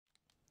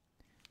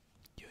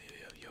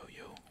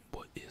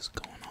is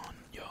going on,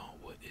 y'all?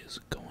 What is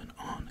going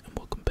on? And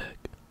welcome back.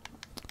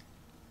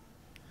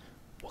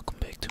 Welcome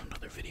back to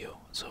another video.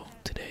 So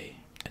today,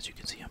 as you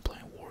can see, I'm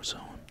playing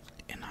Warzone,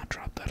 and I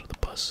dropped out of the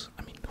bus.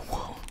 I mean,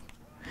 whoa.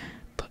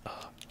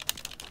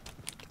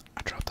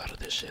 I dropped out of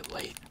this shit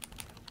late.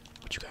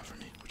 What you got for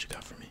me? What you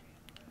got for me?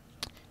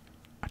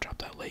 I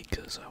dropped out late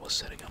because I was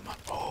setting up my.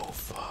 Oh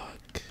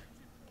fuck!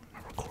 My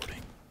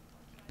recording,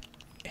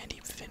 and he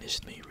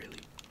finished me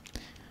really.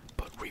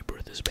 But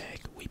Rebirth is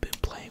back. We've been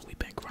playing. We've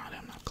been grinding.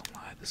 I'm not gonna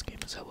lie. This game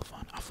is hella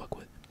fun. I fuck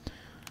with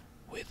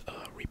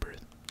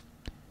Rebirth.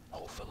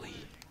 Hopefully,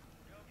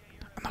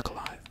 I'm not gonna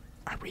lie.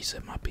 I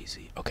reset my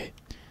PC. Okay,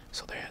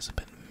 so there hasn't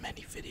been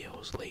many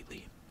videos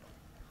lately,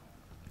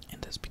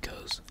 and that's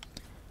because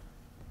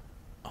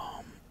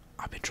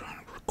I've been trying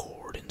to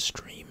record and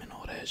stream and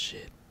all that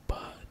shit,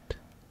 but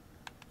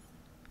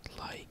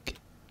like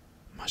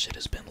my shit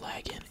has been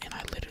lagging and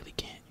I literally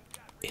can't.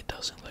 It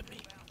doesn't let me.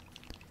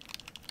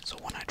 So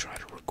when I try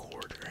to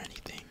record or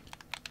anything,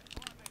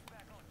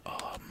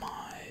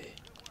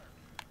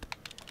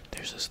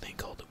 there's this thing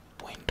called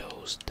the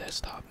Windows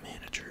Desktop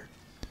Manager,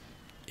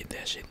 and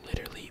that shit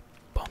literally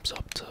bumps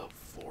up to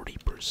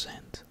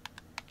 40%,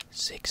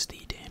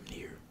 60 damn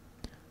near,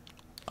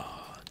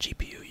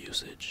 GPU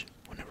usage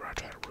whenever I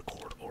try to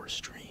record or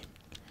stream.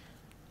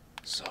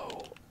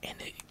 So, and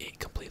it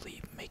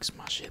completely makes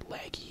my shit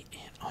laggy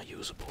and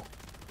unusable.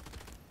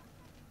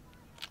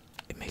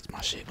 It makes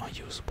my shit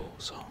unusable,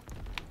 so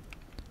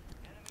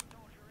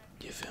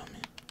you feel me?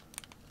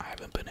 I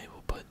haven't been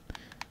able, but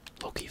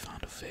low-key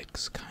found a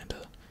fix,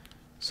 kinda.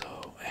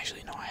 So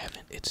actually, no, I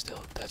haven't.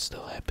 That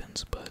still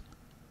happens, but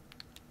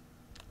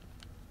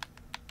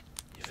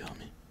you feel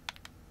me?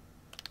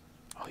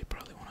 Oh, he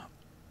probably went up.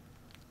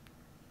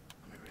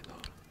 Let me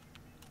reload.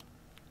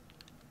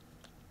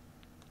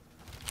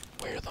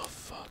 Where the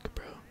fuck,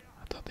 bro?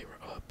 I thought they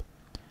were up.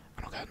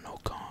 I don't got no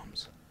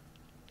comms.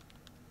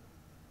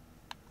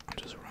 I'm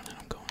just running.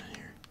 I'm going in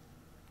here.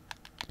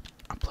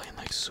 I'm playing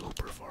like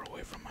super far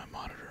away from my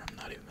monitor. I'm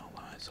not even gonna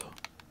lie. So.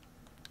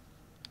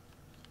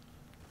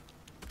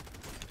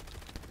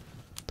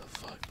 The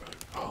fuck, bro?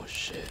 Oh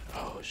shit.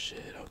 Oh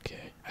shit.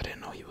 Okay. I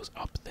didn't know he was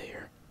up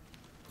there.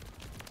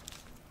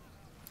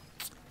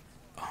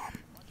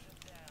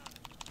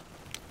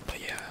 But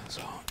yeah,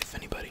 so if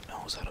anybody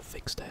knows how to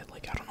fix that,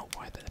 like I don't know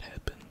why that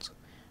happens.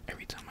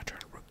 Every time I try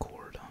to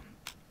record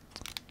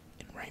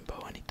in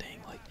Rainbow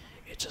anything, like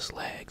it just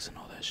lags and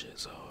all that shit.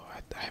 So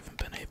I haven't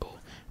been able.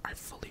 I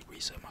fully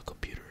reset my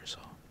computer, so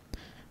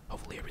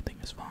hopefully everything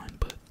is fine.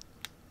 But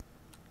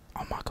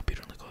on my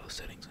computer, like all the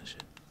settings and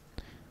shit,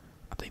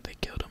 I think they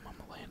killed him. I'm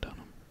gonna land on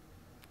him.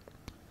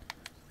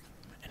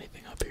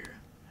 Anything up here?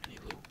 Any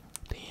loot?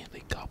 Damn,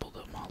 they gobbled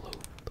up my loot.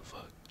 The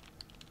fuck?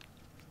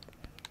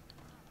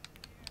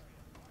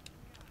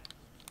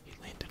 He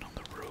landed on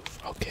the roof.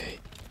 Okay.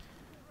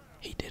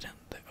 He didn't.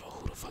 Oh,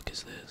 who the fuck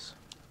is this?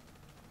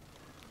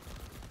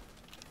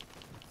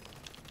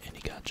 And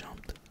he got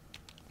jumped.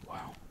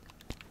 Wow.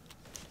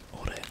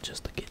 All that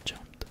just to get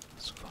jumped.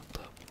 That's fucked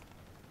up.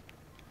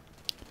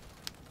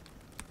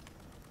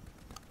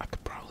 I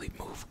could probably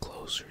move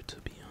closer, to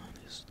be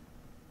honest.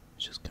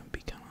 It's just gonna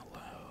be kind of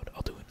loud.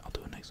 I'll do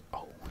it next.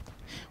 Oh,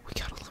 we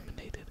got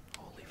eliminated.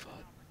 Holy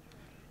fuck.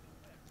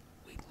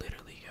 We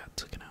literally got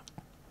taken out.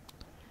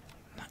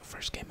 Not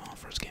first game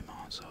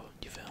on, so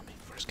you feel me?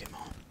 First game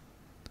on.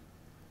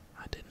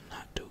 I did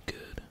not do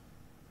good.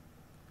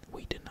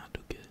 We did not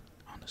do good,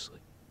 honestly.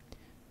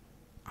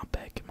 I'm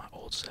back in my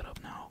old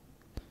setup now.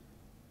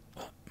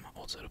 My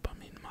old setup, I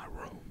mean my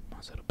room.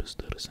 My setup is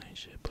still the same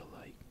shit, but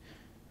like,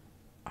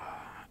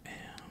 I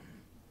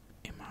am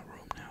in my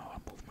room now.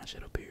 I moved my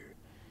shit up here,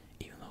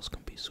 even though it's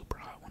gonna be super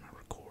hot when I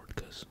record,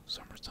 cause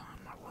summertime,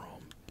 my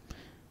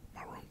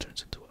room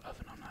turns into an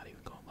oven. I'm not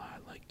even gonna lie,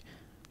 like,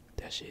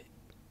 that shit,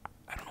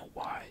 I don't know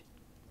why.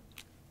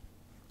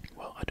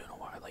 Well, I don't know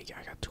why, like,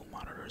 I got two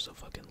monitors, a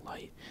fucking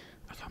light,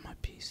 I got my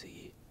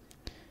PC,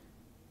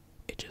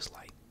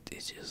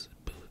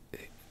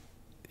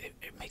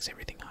 it makes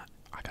everything hot.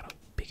 I got a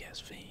big ass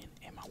fan,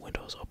 and my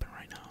window's open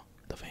right now.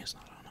 The fan's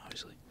not on,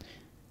 obviously.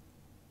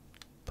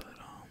 But,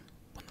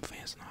 when the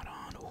fan's not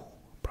on, ooh,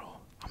 bro,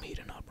 I'm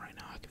heating up right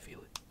now, I can feel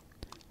it.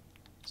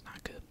 It's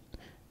not good.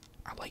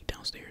 I like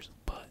downstairs,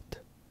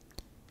 but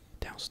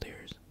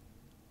downstairs,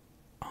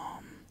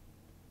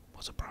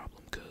 was a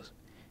problem, cause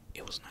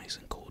it was nice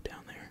and cool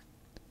down there.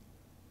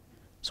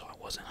 So I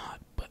wasn't hot,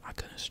 but I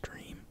couldn't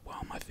stream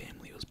while my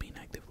family was being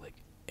active. Like,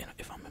 and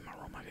if I'm in my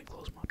room, I can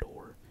close my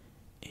door,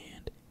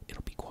 and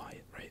it'll be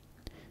quiet, right?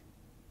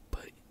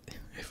 But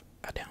if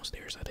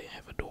downstairs, I didn't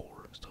have a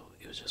door, so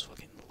it was just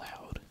fucking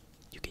loud.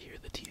 You could hear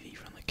the TV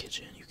from the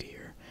kitchen. You could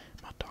hear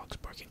my dogs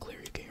barking clear.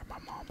 You could hear my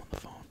mom on the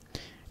phone.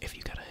 If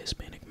you got a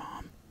Hispanic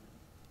mom,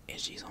 and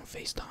she's on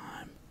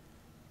FaceTime,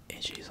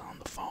 and she's on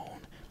the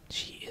phone,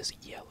 she is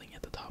yelling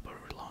at the top of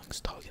her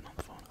lungs, talking on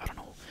the phone. I don't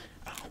know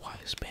why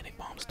Hispanic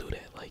moms do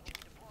that. Like,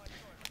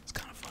 it's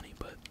kind of funny,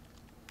 but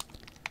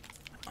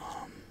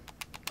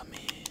let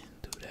me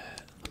do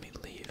that. Let me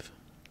leave.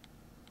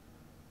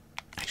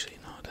 Actually,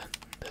 no,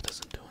 that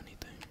doesn't do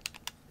anything.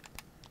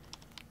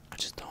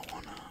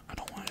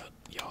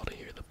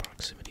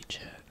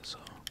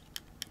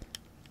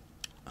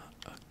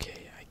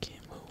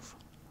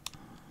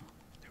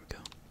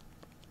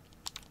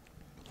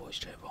 voice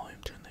chat volume,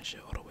 turn that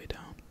shit all the way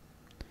down.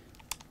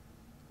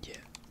 Yeah.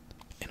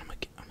 And I'm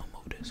gonna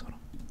move this, hold on.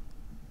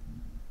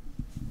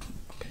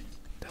 Okay,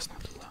 that's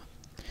not too loud.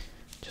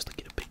 Just to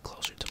get a bit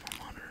closer to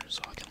my monitor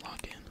so I can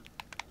lock in.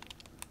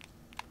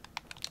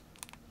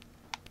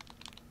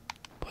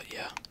 But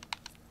yeah.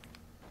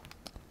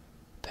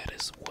 That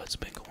is what's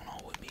been going on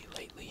with me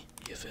lately,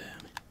 you feel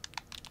me?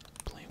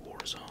 Playing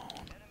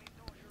Warzone.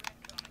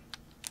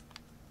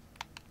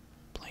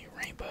 Playing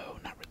Rainbow,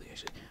 not really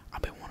actually.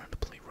 I've been wanting to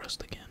play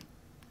Rust again.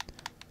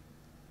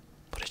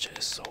 But it's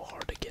just so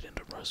hard to get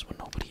into Rust when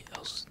nobody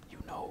else you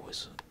know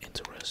is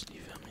into Rust, you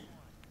feel me?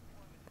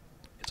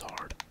 It's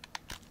hard.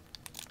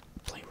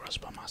 Playing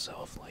Rust by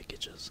myself, like it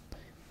just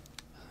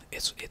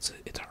it's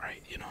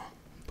alright, you know.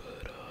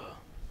 But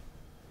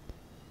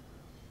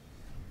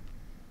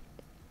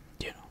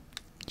you know,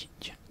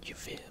 you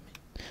feel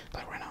me?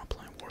 Like right now I'm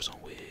playing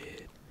Warzone with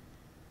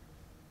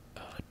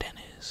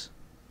Dennis,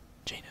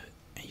 Jaina,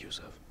 and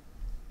Yusuf.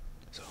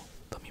 So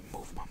let me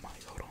move my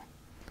mic, hold on.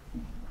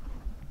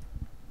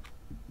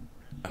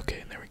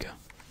 Okay, there we go.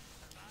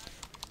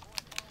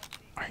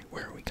 Alright,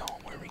 where are we going?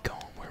 Where are we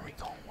going? Where are we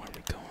going? Where are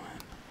we going?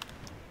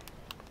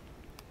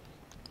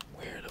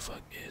 Where the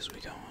fuck is we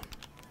going?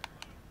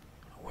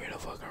 Where the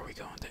fuck are we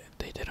going?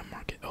 They didn't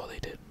mark it. Oh, they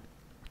did.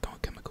 We're going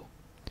chemical.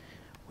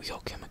 We go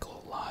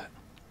chemical a lot.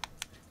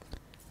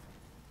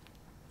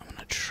 I'm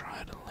gonna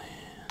try to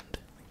land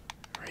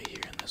right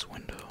here in this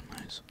window.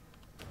 Nice.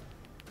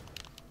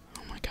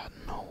 Oh my god,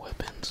 no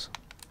weapons.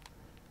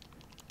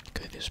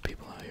 Okay, there's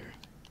people out here.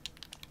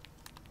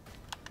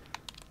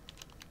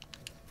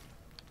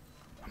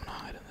 I'm gonna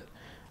hide in it.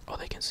 Oh,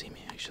 they can see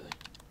me actually.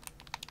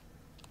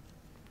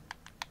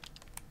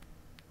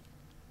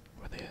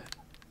 Where they at?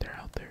 They're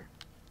out there.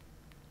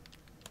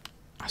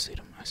 I see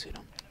them, I see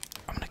them.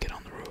 I'm gonna get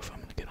on the roof,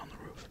 I'm gonna get on the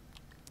roof.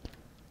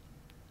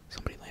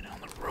 Somebody landed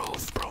on the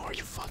roof, bro, are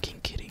you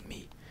fucking kidding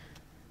me?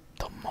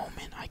 The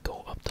moment I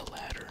go up the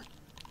ladder.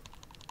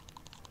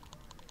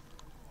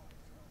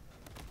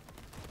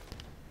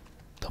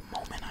 The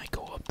moment I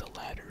go up the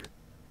ladder,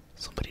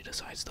 somebody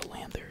decides to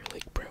land there.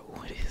 Like, bro,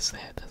 what is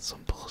that? That's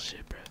some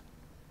bullshit, bro.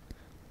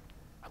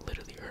 I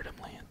literally heard him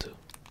land too.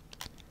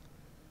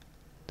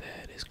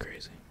 That is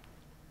crazy.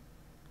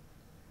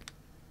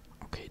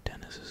 Okay,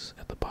 Dennis is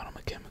at the bottom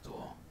of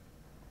chemical.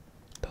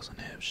 Doesn't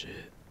have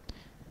shit.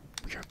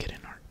 We are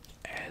getting our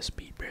ass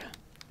beat, bruh.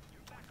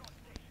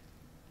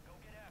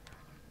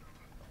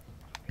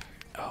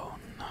 Oh,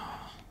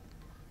 nah.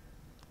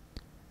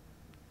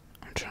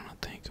 I'm trying to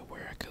think of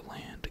where I could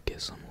land to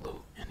get some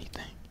loot,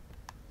 anything.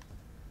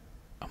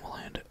 I'm gonna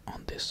land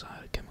on this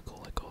side of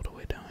chemical, like all the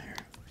way down here.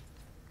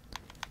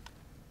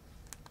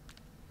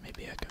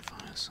 Maybe I can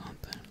find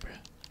something, bruh.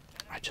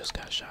 I just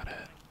got shot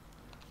at.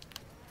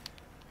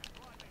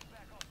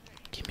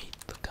 Give me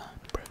the gun,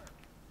 bruh.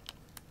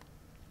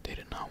 They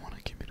did not want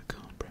to give me the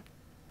gun, bruh.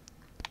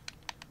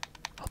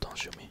 Oh, don't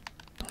shoot me.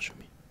 Don't shoot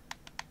me.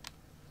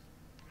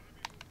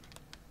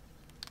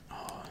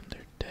 Oh, and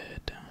they're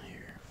dead down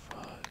here.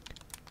 Fuck.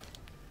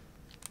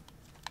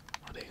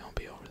 Are they gonna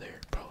be over there?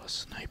 Bro, a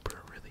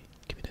sniper, really?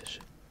 Give me that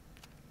shit.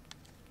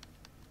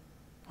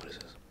 What is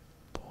this?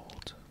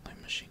 Bolt.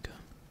 Like machine gun.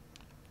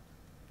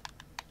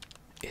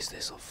 Is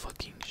this a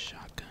fucking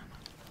shotgun?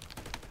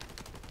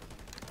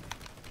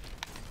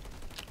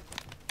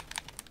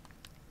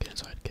 Get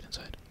inside, get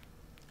inside.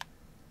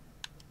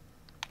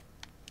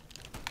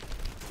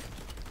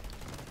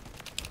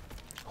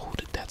 Oh,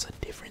 that's a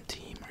different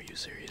team. Are you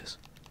serious?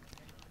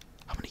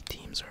 How many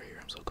teams are here?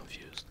 I'm so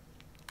confused.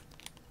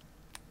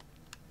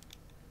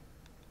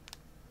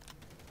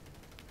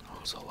 Oh,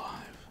 it's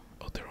alive.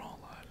 Oh, they're all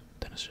alive.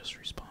 Then it's just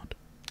respawned.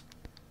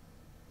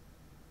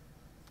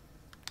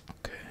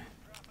 Okay.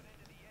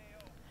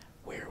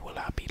 Where will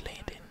I be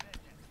landing?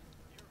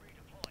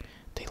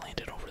 They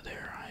landed over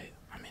there.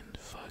 I mean,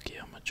 fuck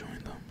yeah, I'm gonna join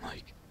them.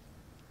 Like,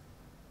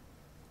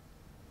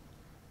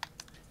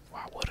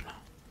 why wouldn't I?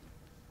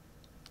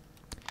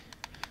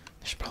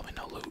 There's probably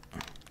no loot.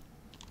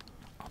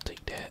 I'll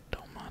take that.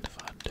 Don't mind if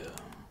I do.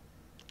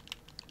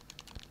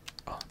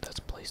 Oh, that's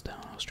placed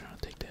down. I was trying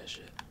to take that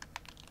shit.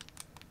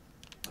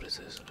 What is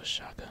this? A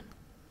shotgun?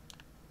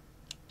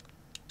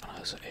 Oh, no,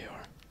 that's an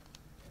AR.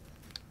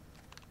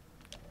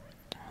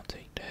 I'll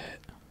take that.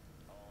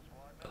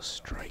 A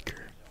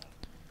striker.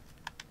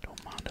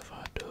 Don't mind if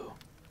I do.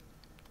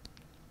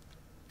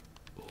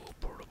 Ooh,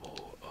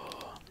 portable,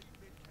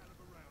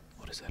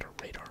 what is that, a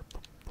radar?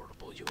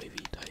 Portable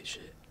UAV type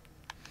shit.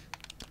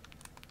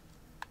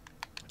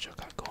 What y'all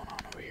got going on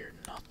over here?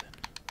 Nothing.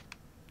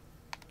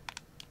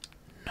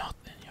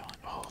 Nothing, y'all.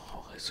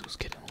 Oh, this was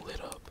getting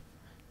lit up.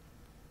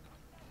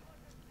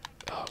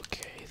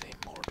 Okay, they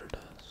mortared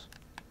us.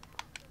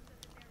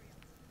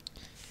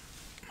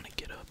 I'm gonna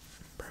get up,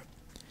 bro.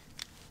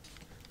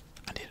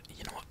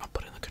 You know what, I'm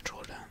putting the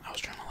controller down. I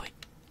was trying to, like,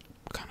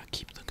 kind of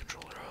keep the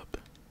controller up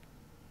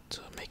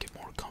to make it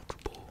more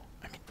comfortable.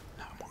 I mean,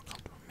 not more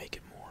comfortable, make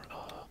it more,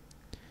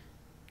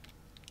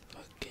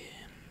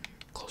 fucking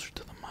closer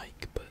to the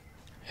mic, but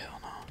hell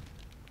no.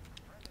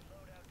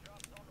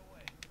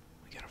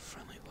 We got a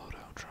friendly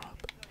loadout drop.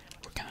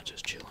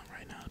 just chilling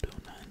right now,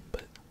 doing nothing,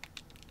 but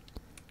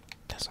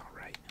that's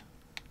alright.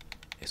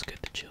 It's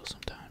good to chill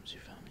sometimes, you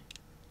feel me?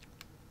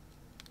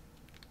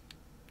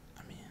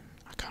 I mean,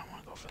 I kinda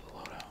wanna go for the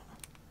loadout.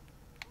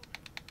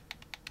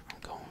 I'm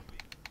going.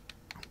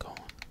 I'm going.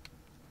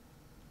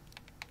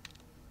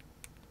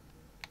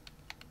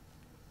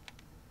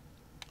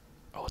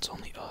 Oh, it's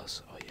only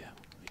us. Oh yeah,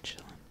 we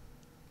chilling.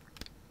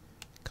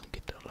 Come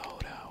get the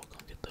loadout.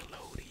 Come get the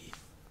loadie.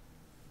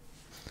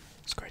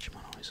 Scratching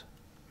my noise.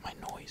 My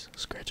noise.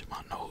 Scratching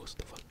my nose.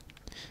 The fuck.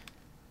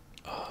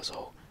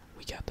 So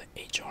we got the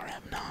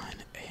HRM9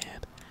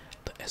 and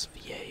the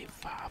SVA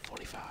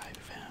 545.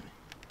 Fam.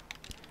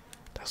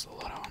 That's the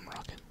loadout I'm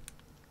rocking.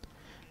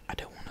 I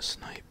didn't want to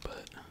snipe,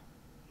 but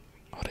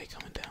oh, they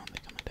coming down. They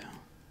coming down.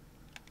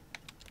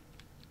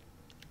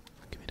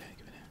 Give me that.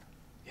 Give me that.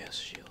 Yes,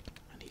 shield.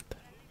 I need that.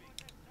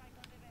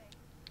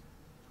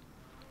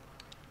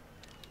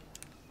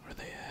 Where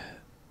they at?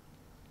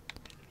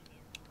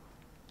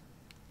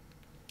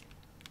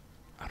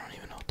 I don't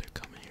even know if they're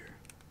coming here.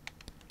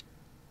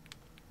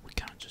 We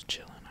kinda just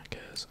chilling, I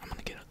guess. I'm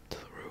gonna get up to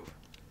the roof.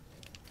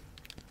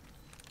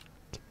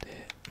 Get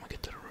that. I'm gonna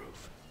get to the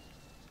roof.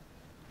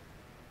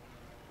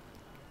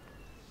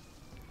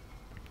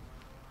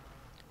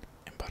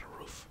 And by the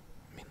roof,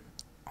 I mean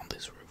on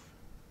this roof.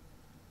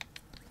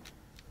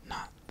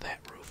 Not that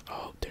roof.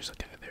 Oh, there's a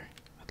guy there.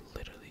 I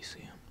literally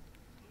see him.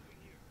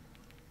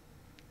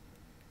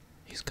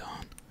 He's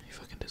gone. He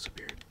fucking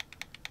disappeared.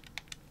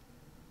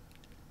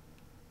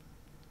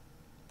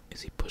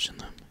 Is he pushing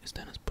them? Is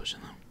Dennis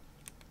pushing them?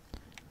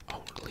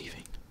 Oh, we're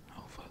leaving.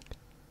 Oh, fuck.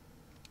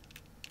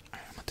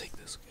 Alright, I'm gonna take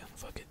this gun.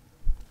 Fuck it.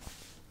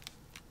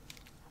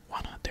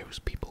 Why not? There was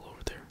people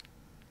over there.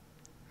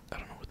 I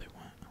don't know where they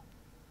went.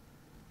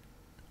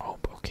 Oh,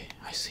 okay.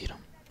 I see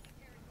them.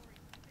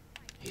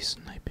 He's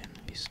sniping.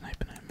 He's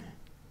sniping at me.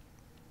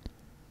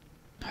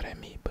 Not at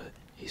me, but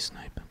he's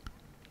sniping.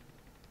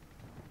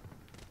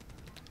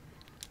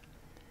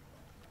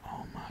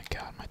 Oh my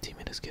god, my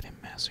teammate is getting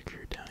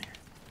massacred down here.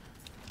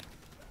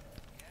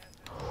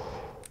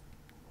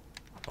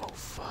 Oh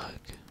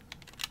fuck.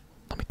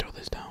 Let me throw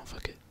this down,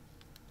 fuck it.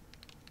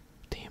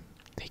 Damn,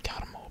 they got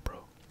them all,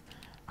 bro.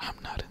 I'm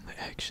not in the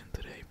action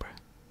today, bro.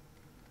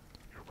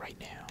 Right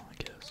now, I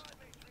guess.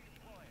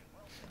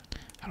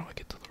 How do I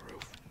get to the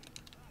roof?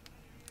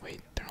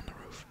 Wait, they're on the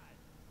roof.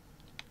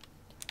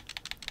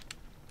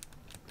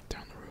 They're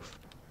on the roof.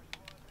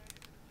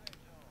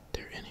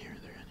 They're in here,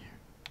 they're in here.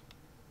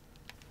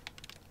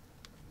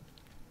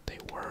 They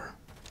were.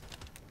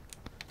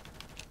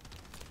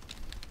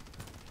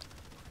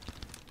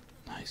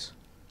 Nice.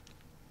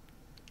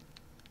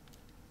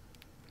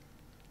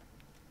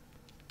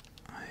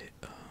 I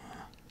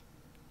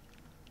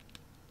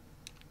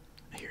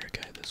hear a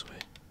guy this way.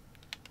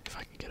 If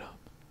I can get up.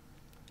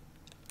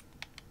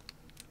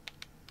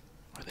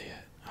 Where they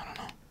at? I don't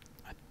know.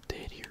 I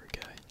did hear a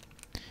guy.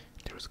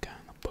 There was a guy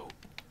on the boat.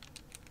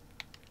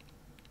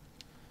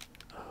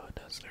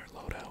 That's their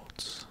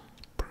loadouts.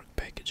 Perk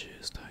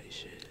packages, tight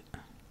shit.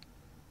 I'm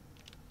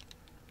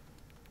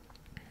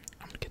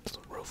gonna get to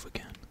the roof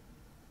again.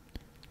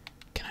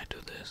 Can I do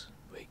this?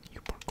 Wait,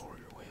 you parkour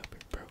your way up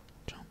here, bro.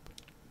 Jump.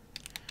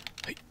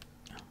 Wait.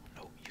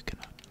 No, you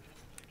cannot.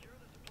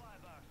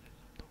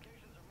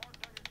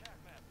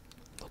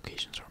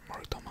 Locations are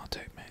marked on my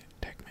tech map.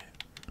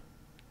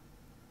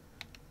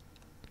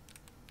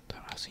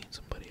 Thought I seen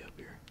somebody up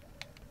here.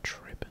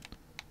 Tripping.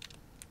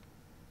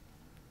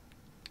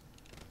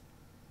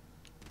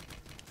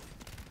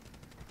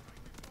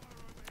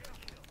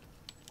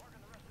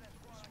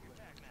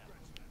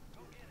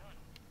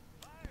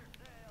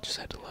 Just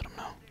had to let them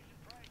know.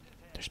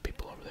 There's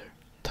people over there.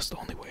 That's the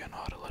only way I know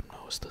how to let them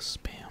know is to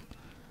spam.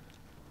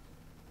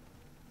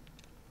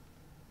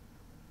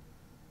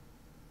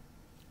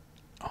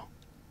 Oh.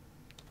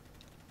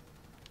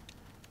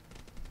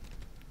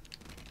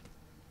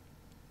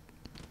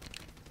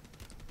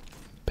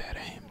 Bad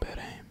aim, bad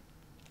aim.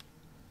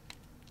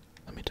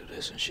 Let me do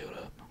this and shield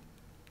up.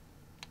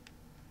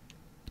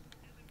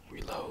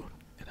 Reload,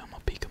 and I'm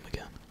gonna peek him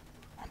again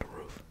on the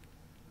roof.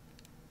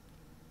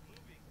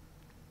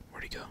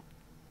 Where'd he go?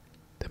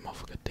 That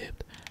motherfucker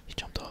dipped. He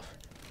jumped off.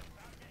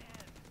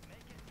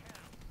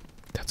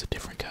 That's a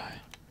different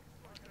guy.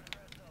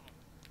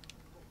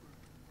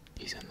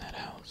 He's in that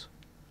house.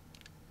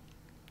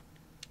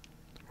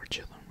 We're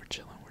chilling, we're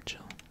chilling, we're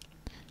chilling.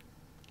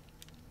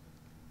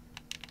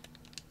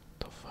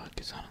 The fuck?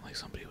 It sounded like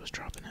somebody was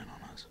dropping in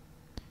on us.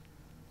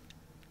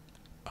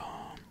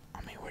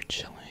 I mean, we're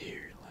chilling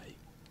here, like.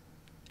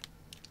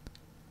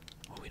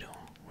 What we doing?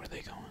 Where are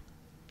they going?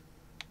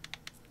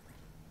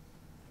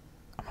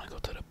 I'm gonna go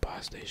to the buy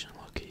station,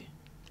 low-key.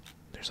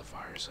 There's a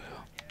fire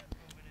sale.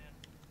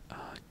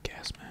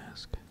 Gas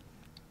mask.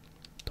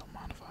 Don't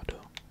mind if I do.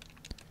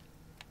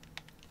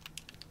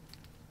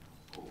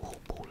 Ooh,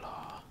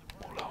 moolah.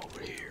 Moolah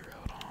over here,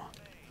 hold on.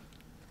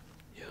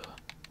 Yeah.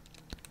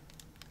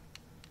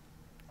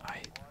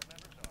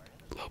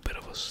 A little bit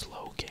of a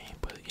slow game,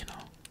 but you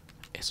know,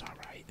 it's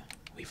alright.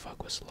 We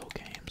fuck with slow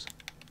games.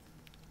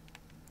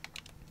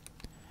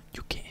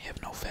 You can't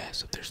have no fast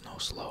fast if there's no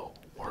slow.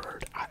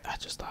 Word. I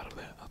just thought of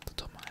that off the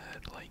top of my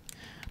head. Like,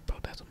 bro,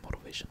 that's a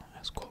motivational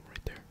ass quote right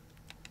there.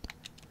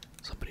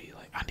 Somebody,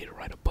 like, I need to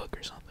write a book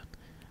or something.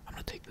 I'm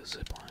gonna take the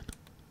zip line.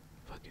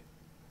 Fuck it.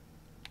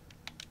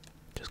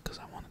 Just because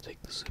I want to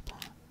take the zip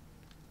line.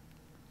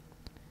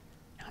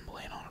 And I'm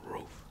laying on a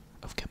roof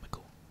of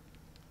chemical.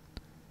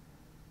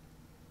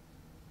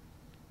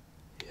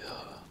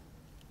 Yeah.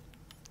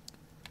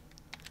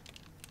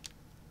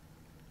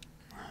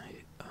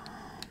 Right,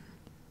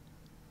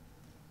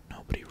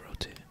 nobody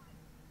rotate.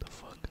 The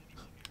fuck?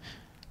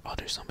 Oh,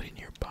 there's somebody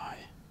nearby.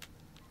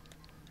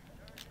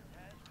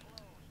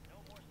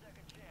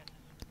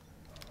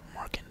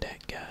 Marking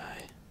that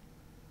guy.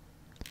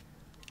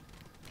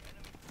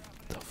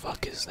 The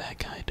fuck is that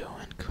guy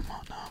doing? Come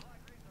on now.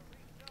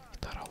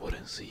 Thought I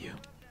wouldn't see you.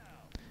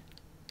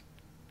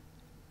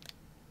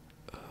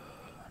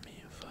 I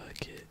mean,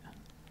 fuck it.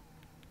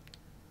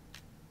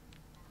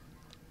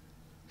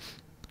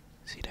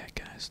 See that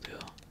guy still?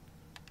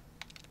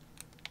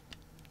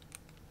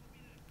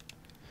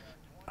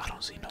 I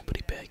don't see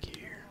nobody back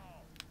here.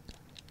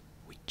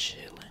 We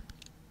chillin'.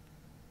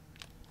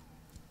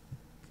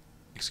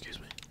 Excuse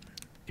me.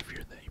 If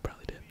you're that, you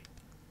probably did.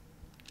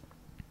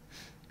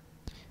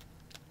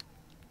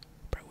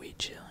 Bro, we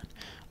chillin'.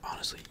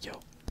 Honestly, yo,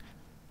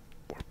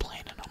 we're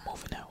planning on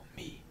moving out.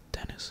 Me,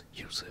 Dennis,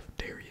 Yusuf,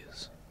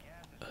 Darius.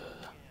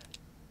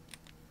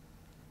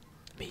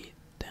 Me,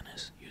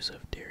 Dennis,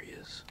 Yusuf,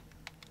 Darius.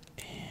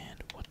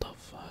 And what the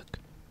fuck?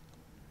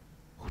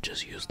 Who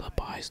just used the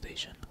buy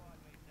station?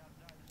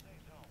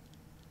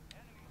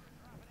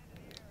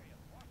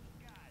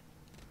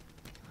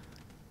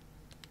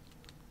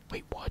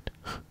 Wait, what?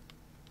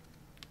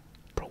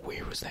 Bro,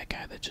 where was that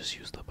guy that just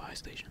used the buy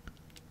station?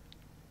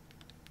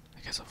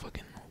 That guy's a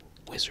fucking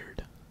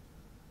wizard.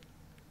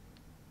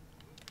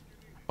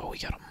 Oh, we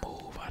gotta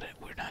move.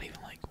 We're not even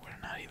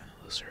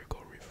in the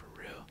circle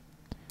for real.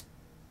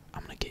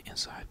 I'm gonna get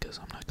inside because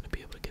I'm not gonna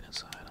be able to get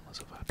inside unless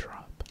if I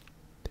drop.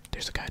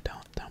 There's a guy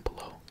down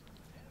below.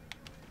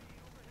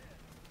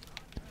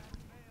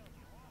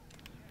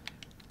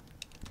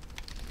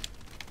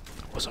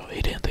 What's up?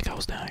 He didn't think I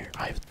was down here.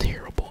 I have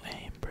terrible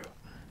aim, bro.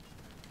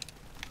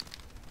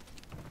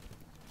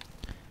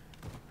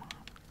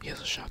 He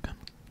has a shotgun.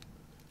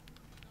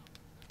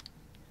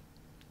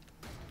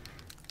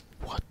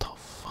 What the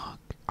fuck?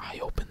 I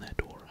opened that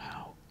door.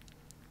 How?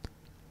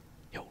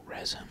 Yo,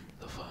 res him.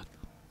 The fuck?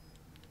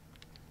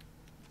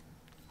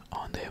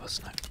 Oh, and they have a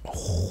sniper.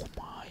 Oh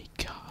my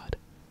god.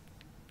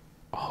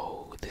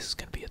 Oh, this is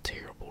gonna be a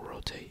terrible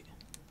rotate.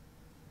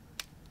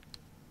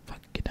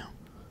 Fuck, get down.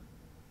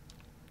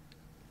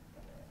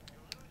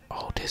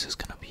 Oh, this is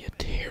gonna be a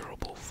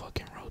terrible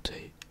fucking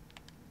rotate.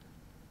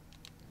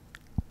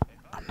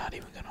 I'm not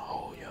even gonna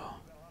hold y'all.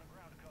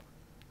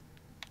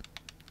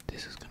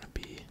 This is gonna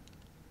be.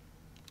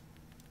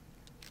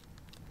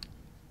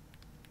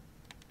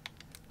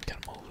 We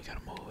gotta move, we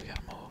gotta move, we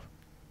gotta move.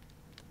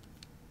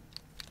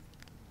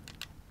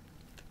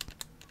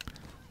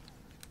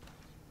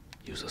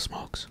 Use the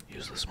smokes,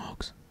 use the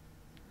smokes.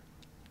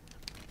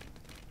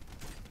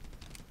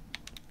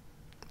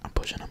 I'm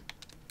pushing him.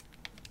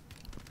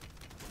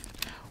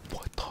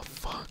 What the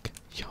fuck?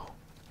 Yo.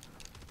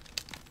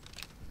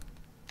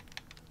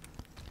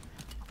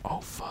 Oh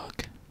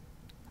fuck.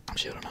 I'm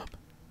shooting up.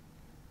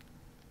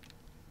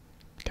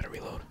 Gotta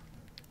reload.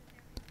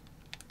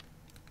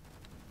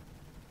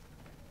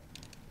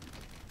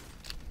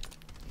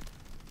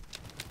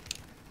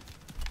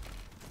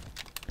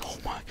 Oh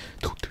my,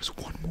 dude, there's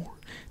one more.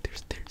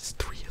 There's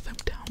three of them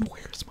down.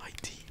 Where's my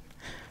team?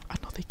 I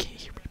know they can't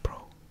hear me,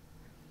 bro.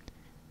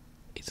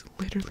 It's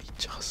literally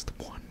just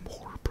one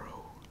more,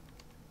 bro.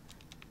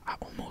 I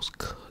almost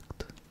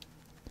cooked.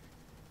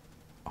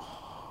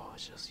 Oh,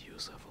 it's just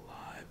Yusuf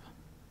alive.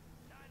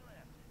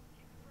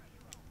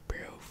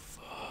 Bro,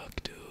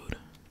 fuck, dude.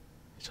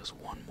 It's just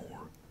one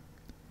more.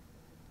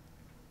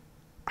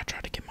 I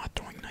tried to get my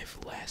throwing knife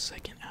last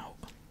second out.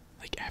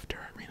 Like after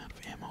I ran out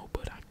of ammo,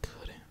 but I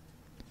couldn't.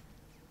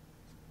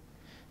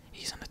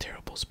 He's in a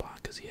terrible spot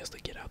because he has to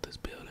get out this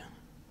building.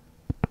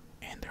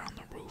 And they're on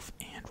the roof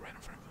and right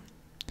in front of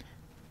him.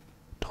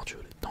 Don't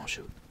shoot it. Don't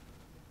shoot.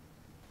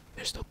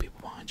 There's still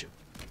people behind you.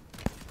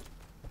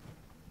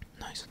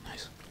 Nice,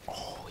 nice.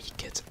 Oh, he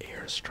gets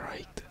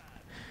airstriked.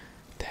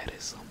 That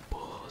is some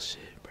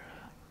bullshit,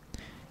 bruh.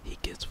 He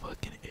gets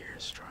fucking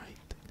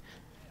airstriked.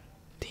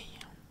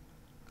 Damn.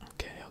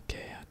 Okay,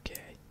 okay,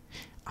 okay.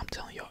 I'm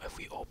telling y'all, if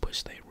we all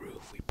pushed that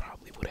roof, we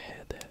probably would have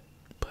had that.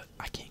 But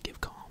I can't give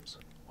comms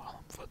while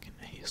I'm fucking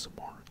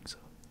ASMRing, so.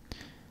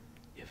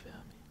 You feel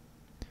me?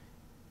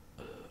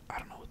 I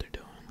don't know what they're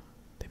doing.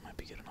 They might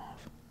be getting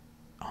off.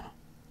 Oh no.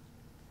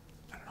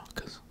 I don't know,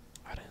 cause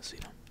I didn't see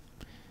them.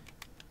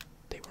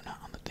 They were not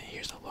on the thing.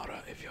 Here's a lot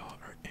of, if y'all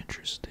are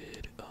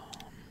interested,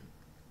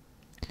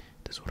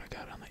 this is what I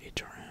got on the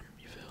HRM,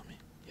 you feel me?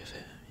 You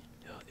feel me?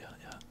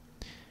 Yeah.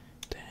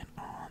 Then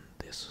on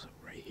this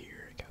right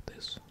here, I got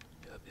this.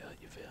 Yeah,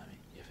 you feel me?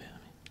 You feel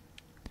me?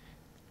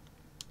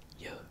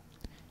 Yeah.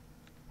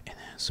 And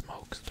then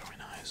smokes, throwing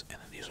knives, and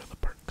then these are the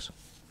perks.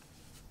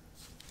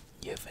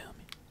 You feel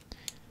me?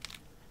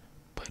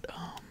 But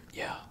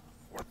yeah,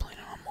 we're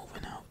planning on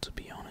moving out. To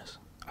be honest,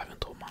 I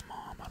haven't told my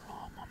mom. I don't know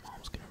how my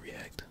mom's gonna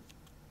react.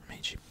 I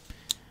mean, she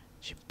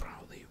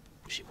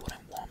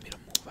wouldn't want me to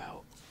move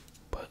out,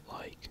 but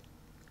like,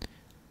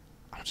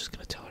 I'm just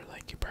gonna tell her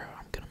like, bro,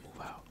 I'm gonna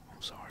move out.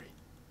 I'm sorry.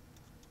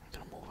 I'm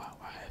gonna move out.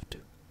 I have to.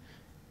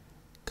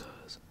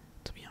 Cause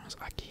to be honest,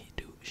 I can't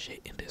do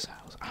shit in this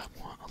house. I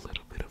want a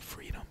little bit of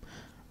freedom.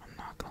 I'm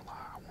not gonna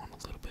lie. I want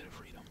a little bit of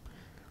freedom.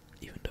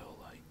 Even though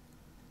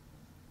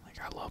like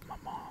I love my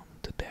mom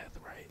to death,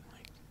 right?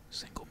 Like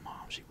single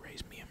mom, she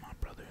raised me and my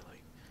brother.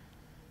 Like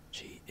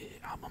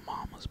I'm a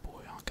mama's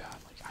boy. Oh God,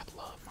 like I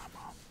love my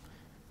mom.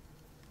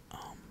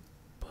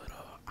 But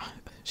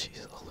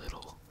she's a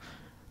little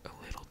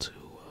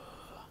too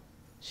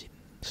she's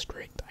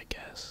strict, I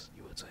guess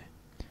you would say.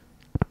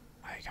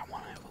 Like I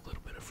want to have a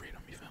little bit of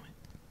freedom. You feel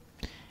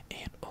me?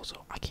 And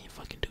also, I can't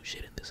fucking do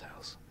shit in this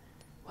house.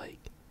 Like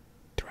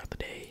throughout the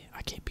day,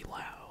 I can't be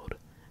loud.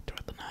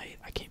 Throughout the night,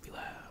 I can't be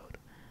loud.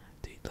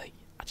 Dude, like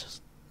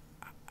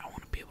I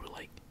want to be able to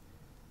like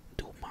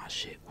do my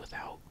shit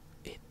without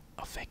it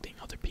affecting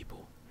other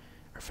people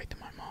or affecting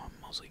my mom,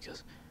 mostly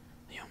because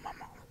you know my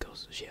mom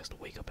she has to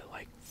wake up at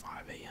like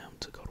 5 a.m.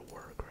 to go to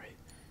work, right?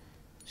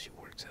 She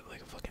works at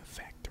like a fucking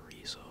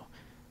factory, so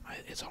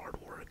it's hard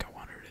work. I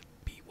want her to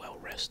be well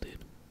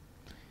rested.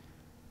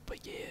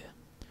 But yeah,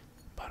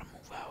 about to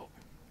move out.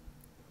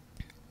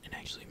 And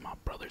actually my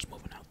brother's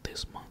moving out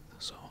this month,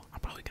 so I'm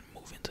probably gonna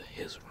move into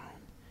his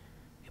room,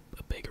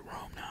 a bigger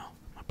room now.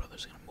 My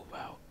brother's gonna move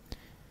out,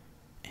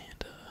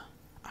 and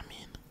I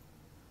mean,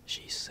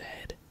 she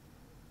said,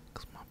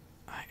 cause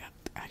I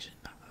actually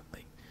not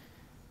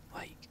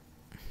like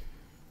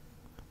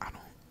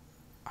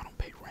I don't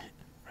pay rent,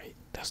 right?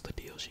 That's the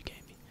deal she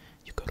gave me.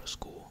 You go to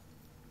school,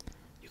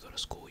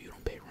 you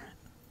don't pay rent,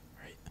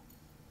 right?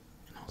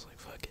 And I was like,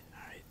 fuck it,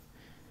 alright.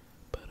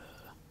 But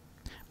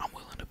I'm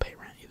willing to pay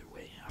rent either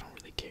way. I don't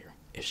really care.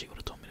 If she would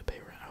have told me to pay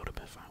rent, I would have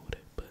been fine with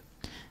it. But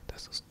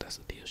that's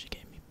the deal she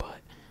gave me.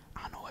 But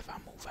I know if I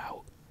move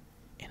out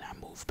and I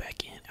move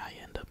back in, I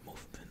end up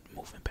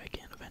moving back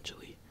in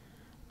eventually,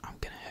 I'm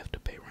gonna have to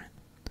pay rent.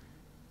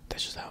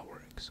 That's just how it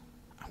works.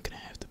 I'm gonna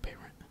have to pay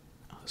rent.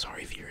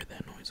 Sorry if you heard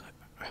that noise.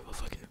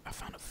 I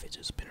found a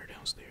fidget spinner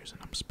downstairs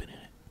and I'm spinning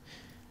it.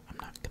 I'm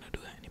not gonna do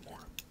that anymore.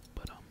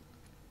 But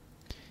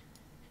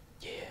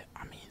yeah,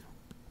 I mean,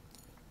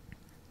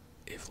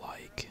 if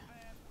like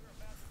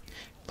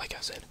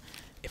I said,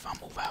 if I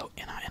move out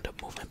and I end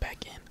up moving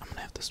back in, I'm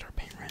gonna have to start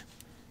paying rent,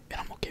 and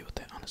I'm okay with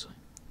that, honestly.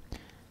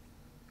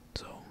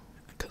 So,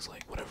 cause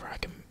like whatever I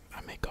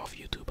make off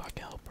YouTube, I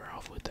can help her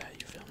off with that.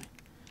 You feel me?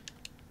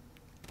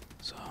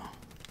 So,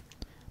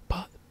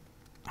 but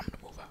I'm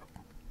gonna move out.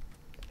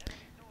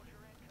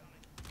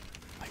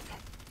 Like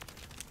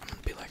I'm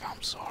gonna be like,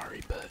 I'm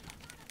sorry, but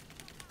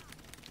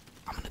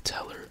I'm gonna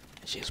tell her,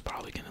 and she's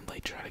probably gonna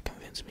like try to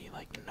convince me,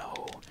 like,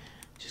 no.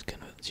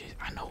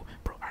 I know,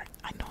 bro.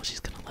 I know she's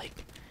gonna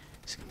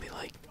be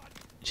like,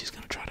 she's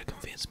gonna try to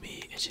convince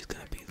me, and she's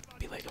gonna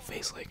be like a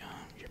face like,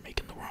 you're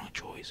making the wrong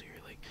choice. Or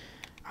you're like,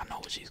 I know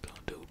what she's gonna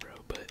do, bro.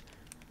 But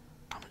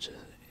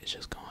it's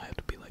just gonna have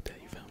to be like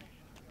that. You feel me?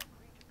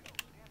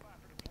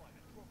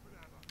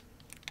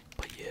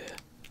 But yeah,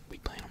 we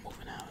plan on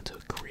moving out into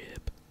a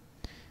crib.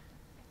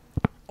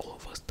 All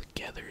of us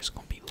together is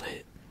gonna be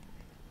lit.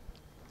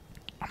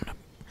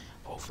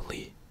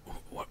 Hopefully,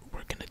 we're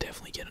gonna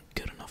definitely get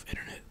good enough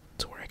internet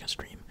to where I can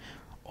stream.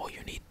 Oh,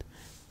 you need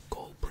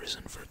gold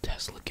prison for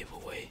Tesla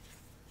giveaway.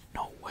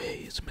 No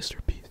way, it's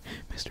Mr. Beast.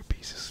 Mr.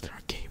 Beast is in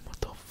our game. What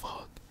the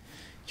fuck?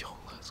 Yo,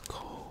 let's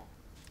go.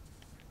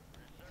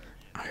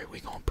 Alright, we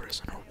going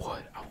prison or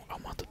what? I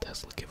want the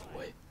Tesla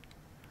giveaway.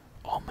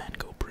 All men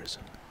go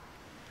prison.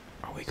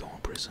 Are we going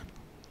prison?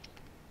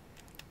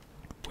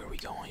 Where we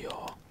going,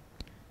 y'all?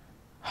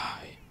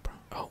 Hi, bro.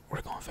 Oh,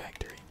 we're going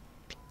factory.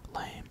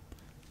 Lame.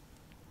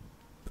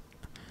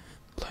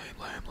 Lame.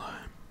 I'm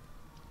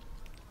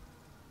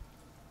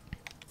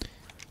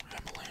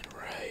gonna land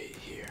right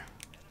here.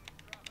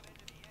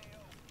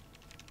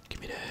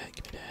 Give me that.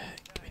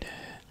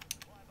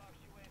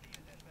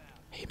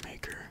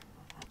 Haymaker.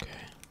 Okay.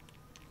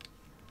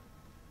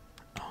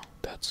 Oh,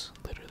 that's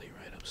literally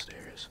right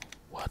upstairs.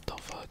 What the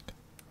fuck?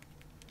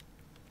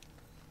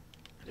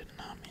 I did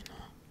not mean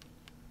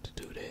to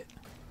do that.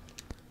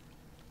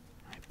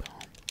 Alright,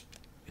 boom.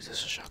 Is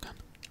this a shotgun?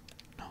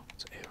 No,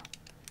 it's AR.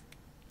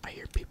 I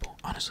hear people.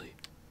 Honestly,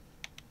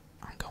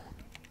 I'm going.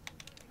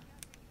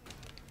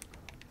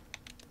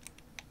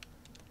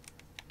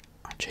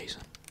 I'm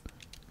chasing.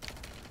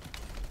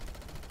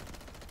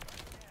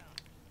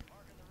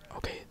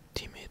 Okay,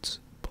 teammates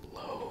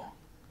below.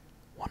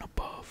 One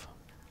above.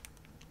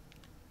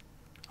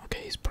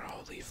 Okay, he's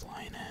probably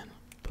flying in,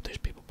 but there's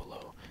people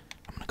below.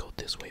 I'm gonna go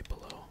this way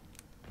below.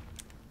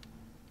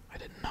 I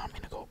did not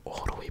mean to go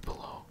all the way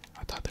below.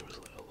 I thought there was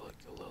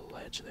a little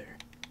ledge there.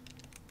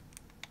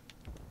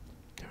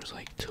 There was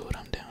like two of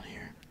them down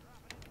here.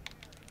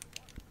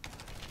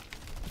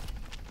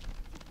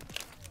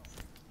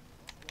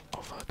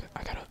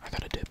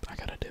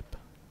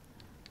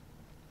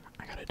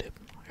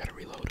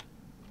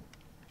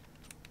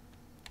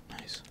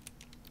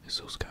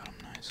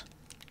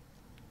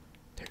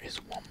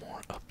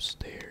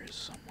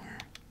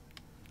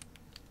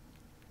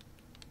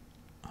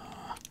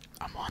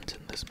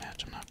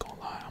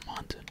 lie, I'm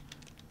hunting.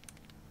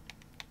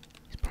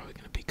 He's probably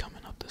gonna be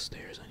coming up the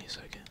stairs any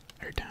second.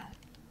 Or down.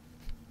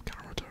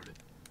 Kinda retarded.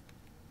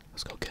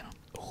 Let's go get him.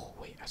 Oh,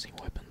 wait, I seen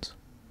weapons.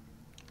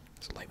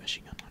 It's a light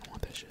machine gun. I don't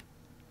want that shit.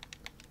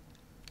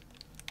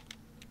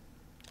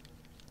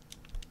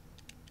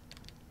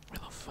 Where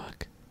the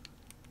fuck?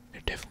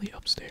 They're definitely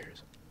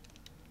upstairs.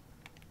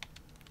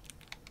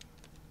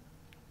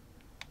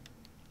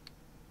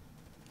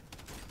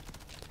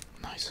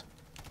 Nice.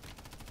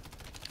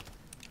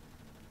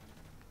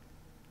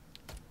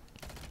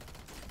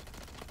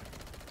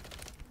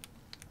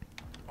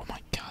 Oh my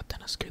god,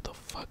 that scared the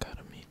fuck out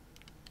of me.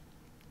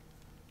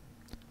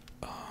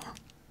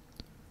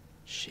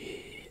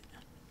 Shit.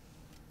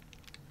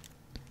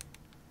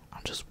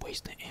 I'm just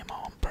wasting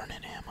ammo. I'm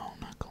burning ammo. I'm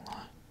not gonna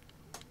lie.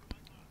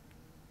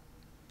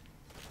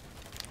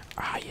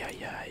 Ay,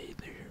 ay, ay.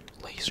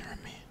 They're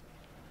lasering me.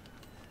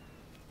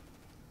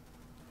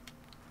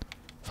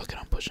 Fuck it,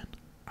 I'm pushing.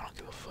 I don't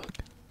give a fuck.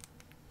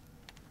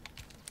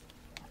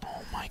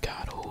 Oh my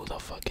god, who the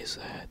fuck is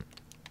that?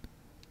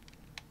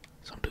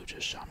 Some dude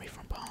just shot me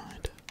from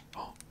behind.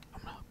 Oh,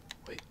 I'm not.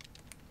 Wait.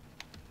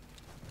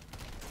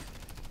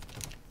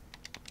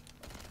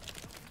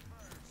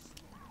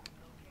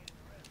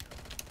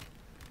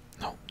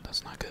 No,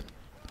 that's not good.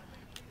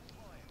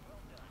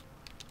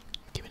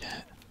 Give me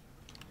that.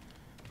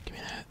 Give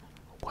me that.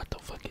 What the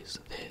fuck is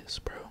this,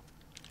 bro?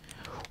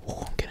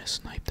 Oh, I'm getting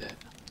sniped at.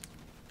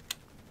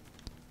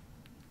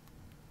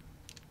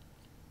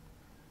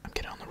 I'm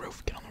getting on the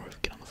roof. Get on the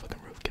roof. Get on the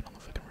fucking roof. Get on the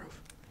fucking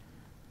roof.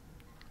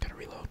 Gotta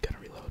reload. Gotta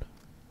reload.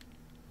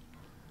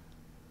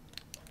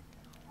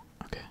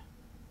 Okay.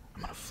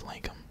 I'm gonna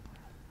flank him.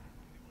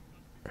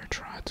 Or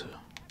try to.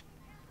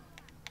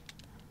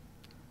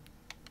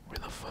 Where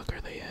the fuck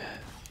are they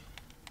at?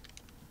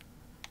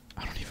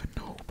 I don't even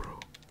know, bro.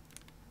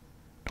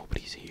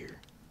 Nobody's here.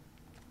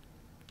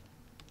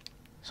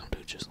 Some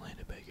dude just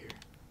landed back here.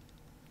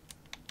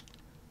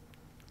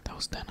 That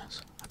was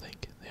Dennis, I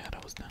think. Yeah,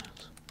 that was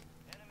Dennis.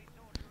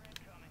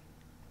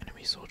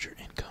 Enemy soldier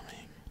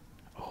incoming.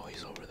 Oh,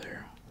 he's over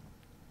there.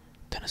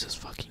 Dennis is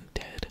fucking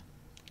dead.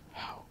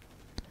 How?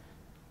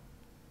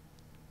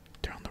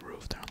 They're on the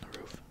roof, they're on the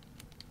roof.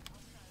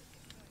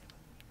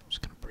 I'm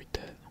just gonna break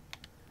that.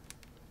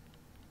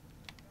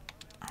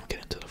 I'm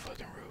getting to the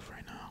fucking roof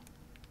right now.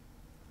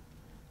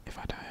 If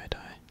I die, I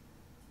die.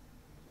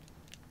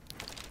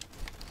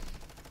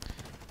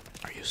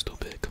 Are you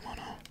stupid? Come on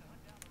now.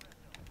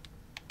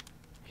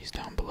 He's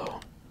down below.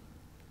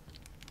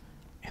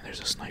 And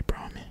there's a sniper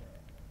on me.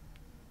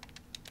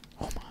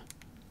 Oh my.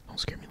 Don't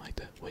scare me like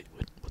that. Wait,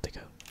 what they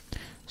got?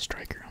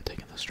 Striker. I'm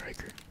taking the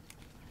striker.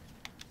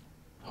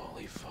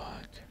 Holy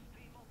fuck.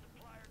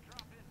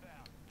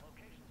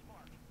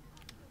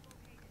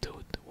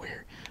 Dude,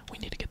 where? We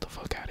need to get the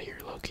fuck out of here,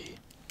 low-key.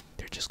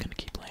 They're just gonna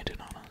keep landing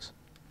on us.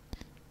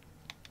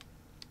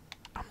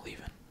 I'm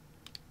leaving.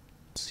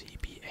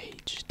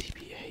 CBH,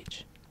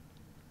 TBH.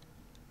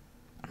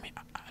 I mean,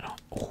 I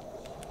don't.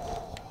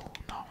 Oh,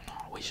 no,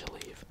 we should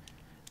leave.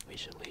 We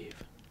should leave.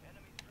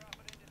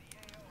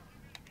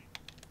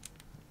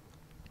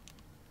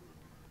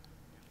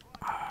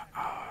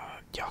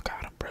 Y'all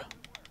got him, bro.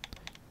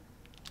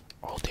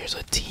 Oh, there's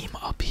a team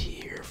up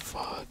here.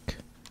 Fuck.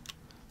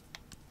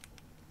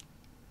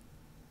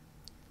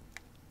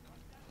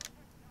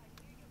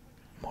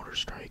 Mortar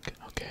strike.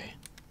 Okay.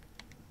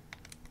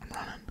 I'm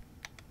running.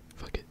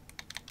 Fuck it.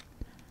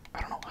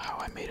 I don't know how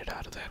I made it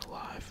out of that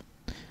alive.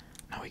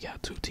 Now we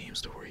got two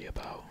teams to worry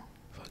about.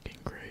 Fucking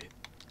great.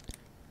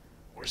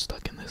 We're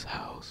stuck in this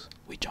house.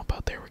 We jump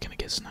out there, we're gonna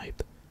get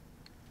sniped.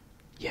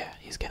 Yeah,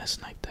 he's gonna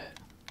snipe that.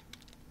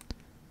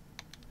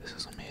 This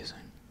is amazing.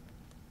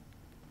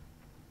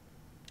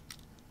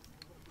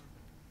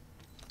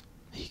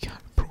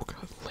 Got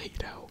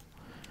laid out.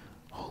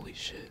 Holy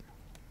shit.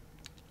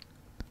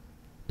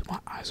 Dude, my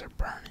eyes are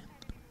burning.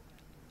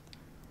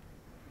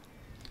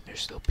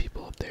 There's still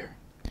people up there.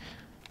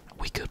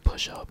 We could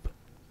push up.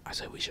 I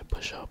said we should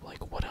push up.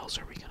 Like, what else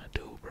are we gonna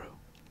do, bro?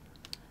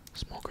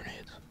 Smoke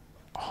grenades.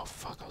 Oh,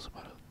 fuck, I was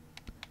about to.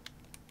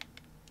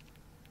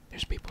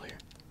 There's people here.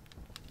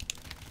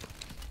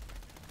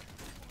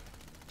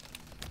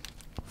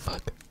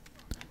 Fuck.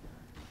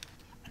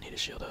 I need a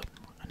shield up.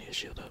 I need a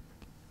shield up.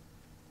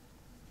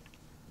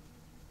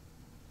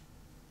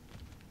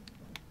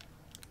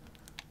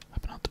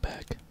 Hopping out the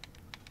back.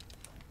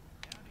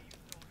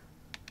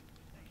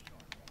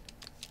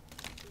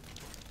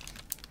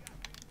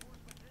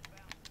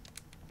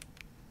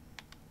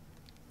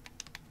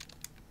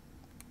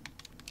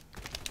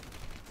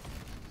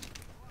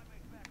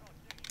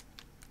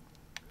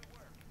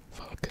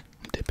 Fuck,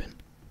 I'm dipping.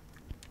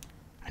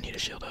 I need a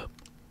shield up.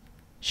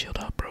 Shield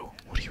up, bro.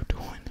 What are you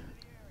doing?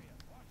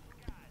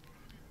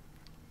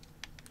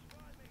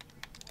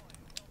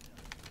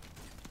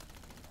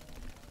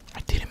 I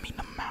didn't mean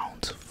to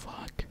mount.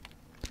 Fuck.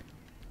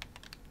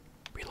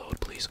 Reload,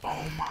 please.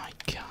 Oh my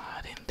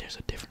god. And there's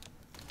a different.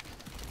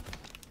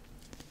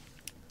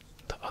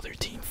 The other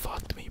team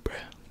fucked me, bro.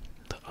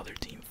 The other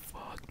team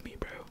fucked me,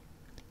 bro.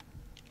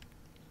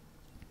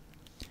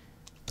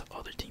 The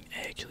other team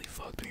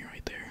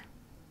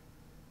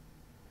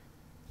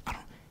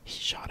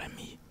shot at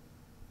me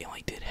and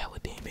like did hella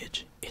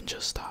damage and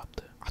just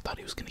stopped. I thought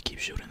he was gonna keep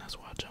shooting, that's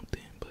why I jumped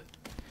in, but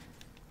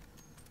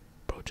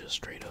bro, just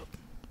straight up.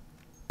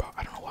 Bro,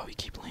 I don't know why we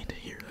keep landing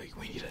here. Like,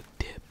 we need a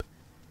dip.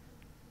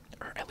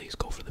 Or at least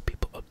go for the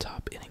people up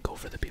top and then go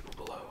for the people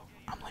below.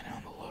 I'm landing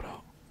on the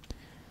loadout.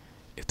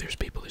 If there's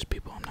people, there's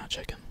people. I'm not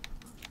checking.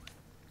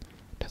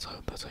 That's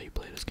how you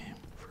play this game,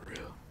 for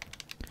real.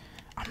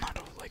 I'm not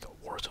like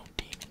a Warzone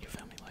demon, you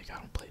feel me? Like, I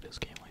don't play this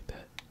game like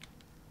that.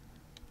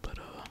 But,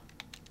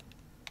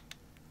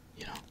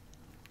 you know.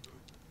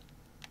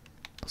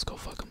 Let's go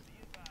fuck 'em.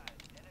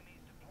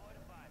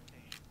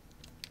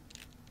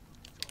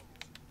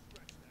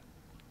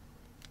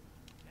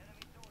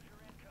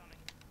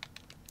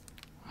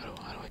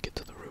 How do I get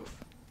to the roof?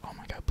 Oh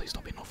my god, please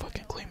don't be no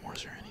fucking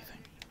claymores or anything.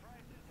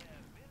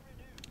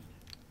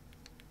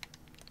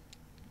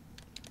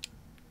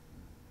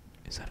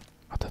 Is that?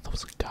 I thought that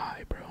was a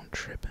guy, bro. I'm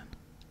tripping.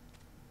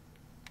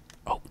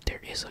 Oh,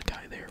 there is a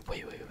guy there.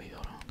 Wait, hold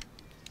on.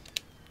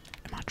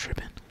 Am I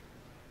tripping?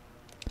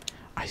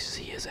 I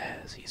see his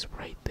ass. He's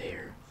right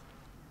there.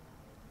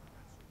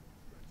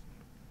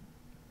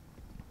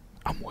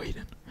 I'm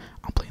waiting.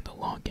 I'm playing the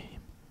long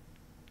game.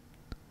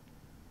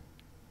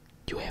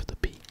 You have to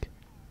peek.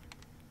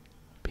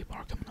 People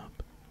are coming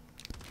up.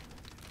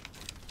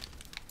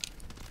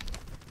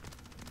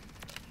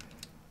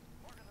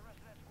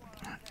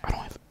 Alright, I don't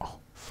have. Oh,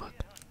 fuck.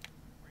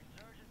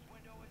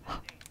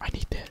 I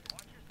need that.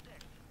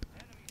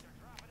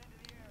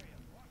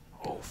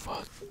 Oh,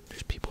 fuck.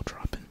 There's people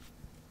dropping.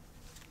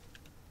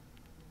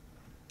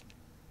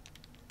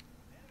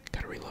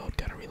 Gotta reload,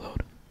 gotta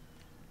reload.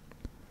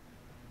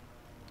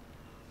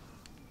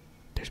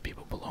 There's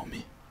people below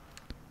me.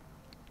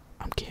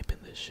 I'm camping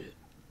this shit.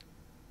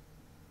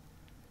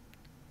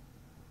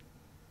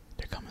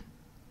 They're coming.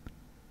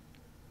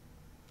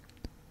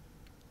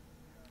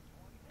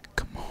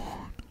 Come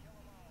on.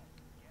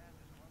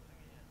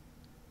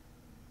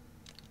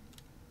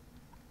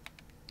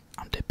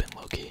 I'm dipping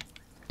low-key.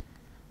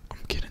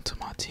 I'm getting to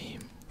my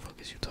team. Fuck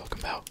is you talking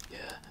about?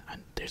 Yeah,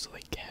 and there's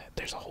like, yeah,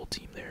 there's a whole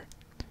team there.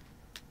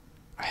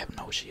 I have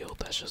no shield.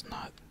 That's just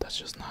not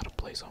a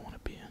place I want to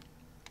be in.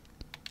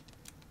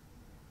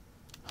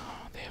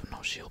 They have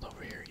no shield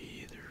over here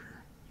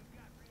either.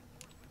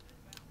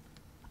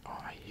 Oh,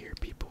 I hear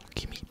people.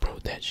 Give me, bro,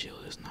 that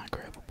shield is not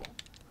grabbable.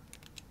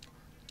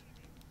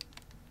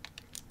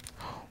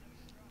 Oh.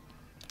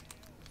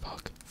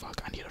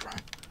 Fuck, I need to run.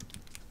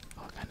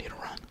 Fuck, I need to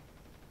run.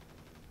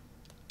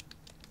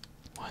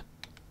 What?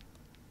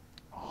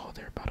 Oh,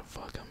 they're about to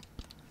fuck him.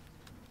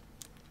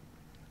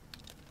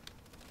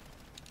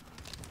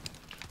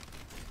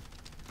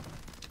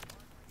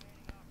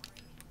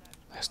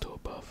 Let's do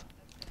above.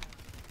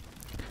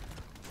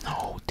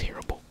 No,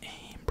 terrible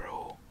aim,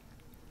 bro.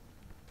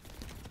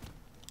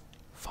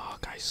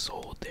 Fuck, I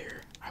sold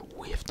there. I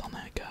whiffed on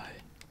that guy.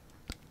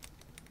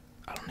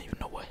 I don't even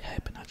know what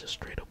happened. I just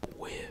straight up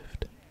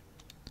whiffed.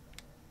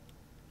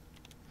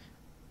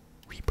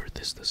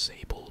 Rebirth is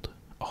disabled.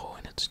 Oh,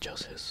 and it's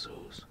just Jesus.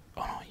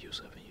 Oh no,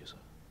 Yusuf.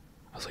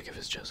 I was like, if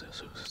it's just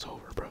Jesus, it's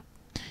over, bro.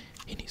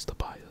 He needs to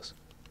buy us.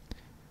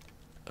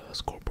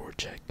 Scoreboard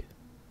check.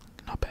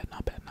 Not bad.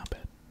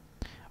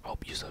 Oh,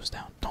 Yusuf's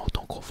down. No,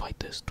 don't go fight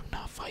this. Do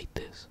not fight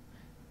this.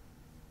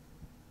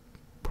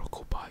 Bro,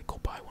 go buy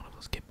one of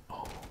us.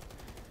 Oh,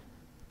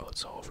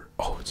 it's over.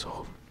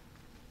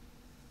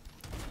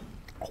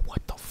 Oh,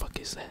 what the fuck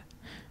is that?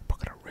 Bro,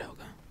 got a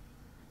railgun.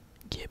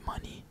 Get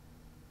money.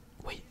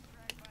 Wait.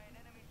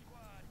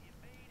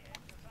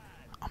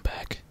 I'm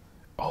back.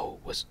 Oh,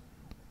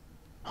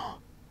 huh?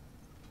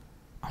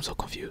 I'm so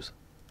confused.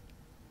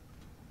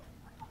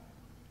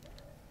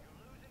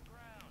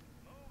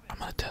 I'm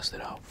gonna test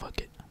it out. Fuck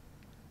it.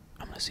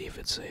 I'm gonna see if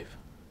it's safe.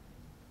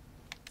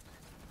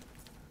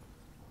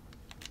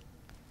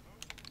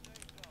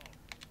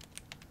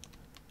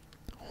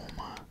 Oh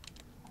my.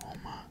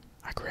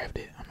 I grabbed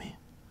it. I mean,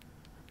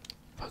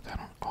 fuck, I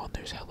don't. Oh,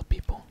 there's hella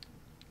people.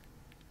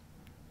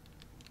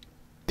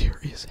 There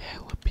is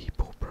hella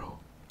people, bro.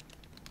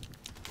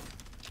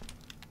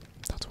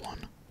 That's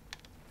one.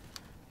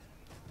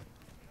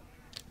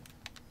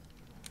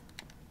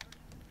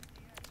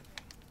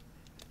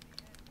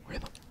 Where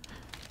the?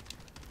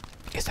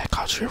 Is that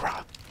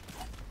Godzilla?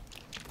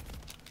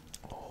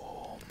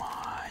 Oh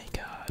my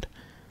god.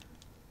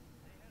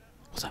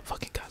 Was that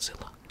fucking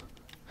Godzilla?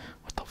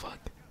 What the fuck?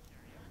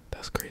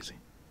 That's crazy.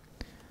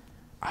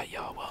 Alright,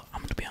 y'all, well,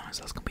 I'm gonna be honest,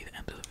 that's gonna be the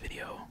end of the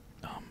video.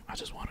 I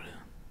just wanted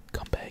to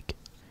come back,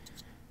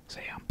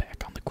 say I'm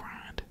back on the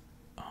grind.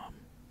 I'm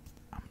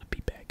gonna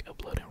be back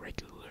uploading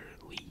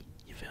regularly,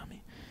 you feel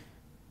me?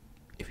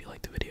 If you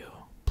like the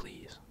video,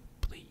 please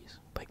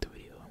like the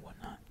video and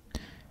whatnot.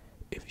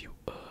 If you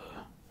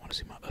want to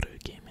see my other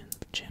gaming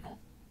channel,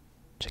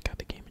 check out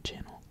the gaming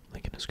channel,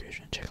 link in the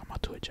description. Check out my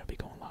Twitch, I'll be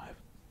going live,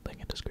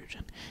 link in the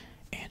description.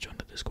 And join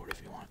the Discord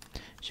if you want.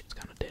 Shit's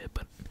kinda dead,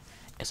 but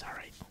it's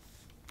alright.